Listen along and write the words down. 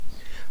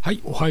は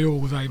い、おはよ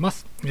うございま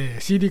す。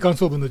CD 感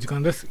想文の時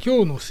間です。今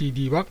日の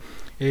CD は、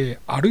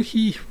アル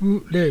ヒー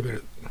フレーベ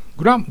ル、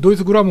ドイ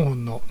ツグラモフォ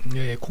ンの、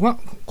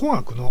古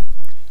楽の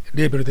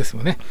レーベルです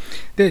よね。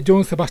で、ジョ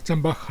ン・セバスチャ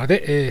ン・バッハ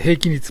で、平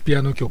均律ピ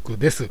アノ曲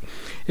です。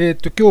今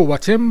日は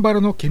チェンバ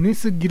ロのケネ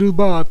ス・ギル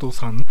バート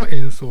さんの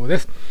演奏で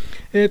す。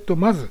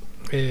まず、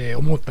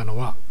思ったの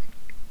は、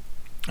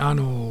ト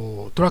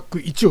ラック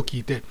1を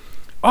聞いて、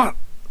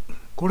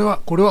これは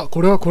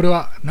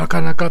なか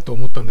なかと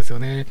思ったんですよ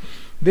ね。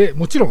で、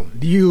もちろん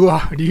理由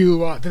は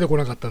出てこ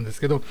なかったんで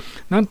すけど、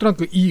なんとな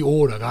くいいオ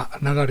ーラが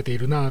流れてい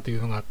るなとい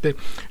うのがあって、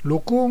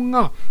録音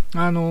が、ち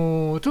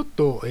ょっ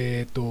と、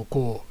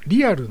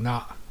リアル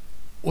な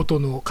音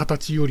の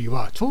形より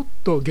は、ちょっ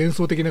と幻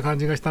想的な感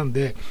じがしたん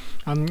で、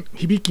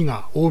響き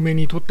が多め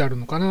に取ってある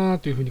のかな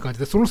というふうに感じ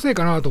て、そのせい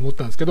かなと思っ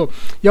たんですけど、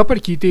やっぱ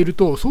り聞いている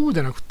と、そうじ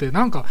ゃなくて、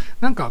なんか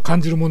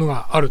感じるもの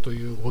があると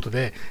いうこと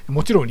で、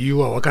もちろん理由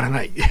はわから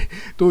ない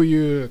と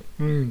いう、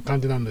感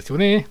じなんですよ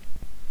ね。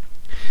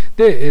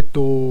で、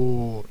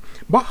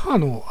バッハ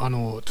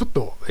の、ちょっ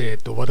と、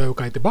話題を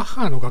変えて、バッ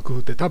ハの楽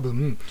譜って多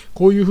分、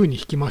こういう風に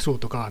弾きましょう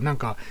とか、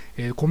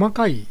細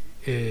かい、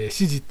指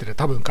示ってのは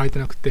多分書いて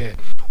なくて、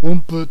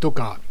音符と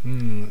か、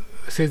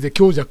せいぜい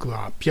強弱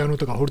はピアノ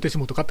とかフォルテシ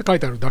モとかって書い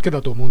てあるだけ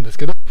だと思うんです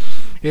けど、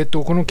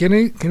このケ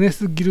ネ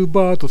ス・ギル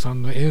バートさ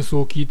んの演奏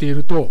を聞いてい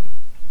ると、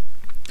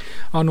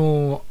平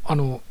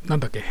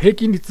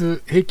均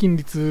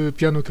律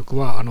ピアノ曲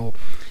は、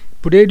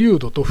プレリュー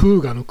ドとフ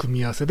ーガの組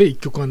み合わせで一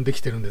曲ができ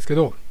てるんですけ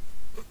ど、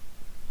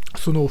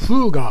その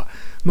フーガ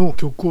の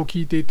曲を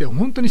聴いていて、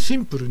本当にシ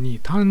ンプルに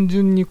単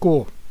純に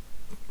フ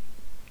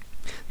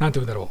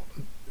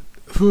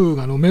ー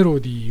ガのメロ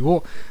ディー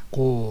を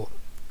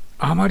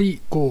あま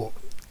り表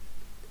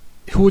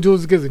情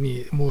づけず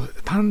に、もう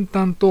淡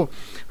々と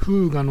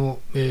フーガの、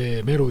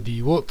メロデ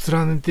ィーを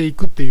連ねてい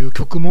くっていう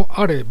曲も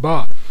あれ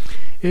ば、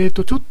ちょ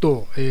っ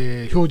と、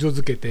表情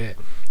づけて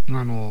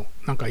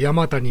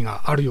山谷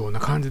があるような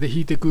感じで弾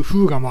いていく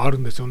フーガもある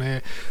んですよ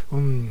ね。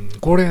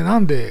これな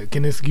んでケ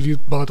ネス・ギル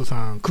バート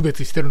さん区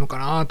別してるのか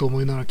なと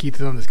思いながら聞いて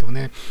たんですけど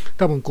ね。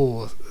多分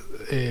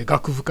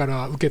楽譜か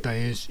ら受けた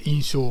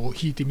印象を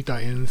弾いてみた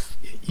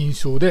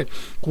印象で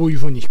こういう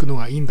風に弾くの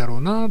がいいんだろ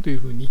うなという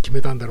風に決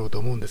めたんだろうと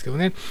思うんですけど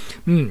ね。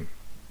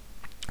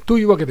と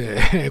いうわけ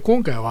で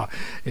今回は、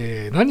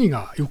何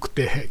が良く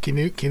てケ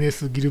ネ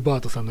ス・ギルバー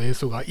トさんの演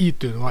奏がいい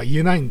というのは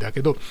言えないんだ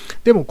けど、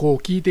でも聴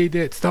いてい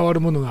て伝わ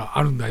るものが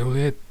あるんだよ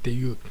ねって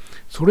いう、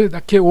それ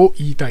だけを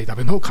言いたいた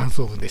めの感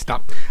想文でし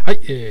た。はい、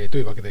と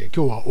いうわけで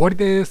今日は終わり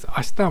です。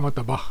明日はま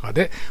たバッハ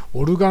で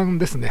オルガン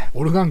ですね。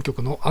オルガン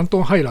曲のアント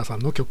ン・ハイラーさん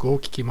の曲を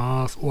聴き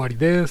ます。終わり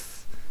です。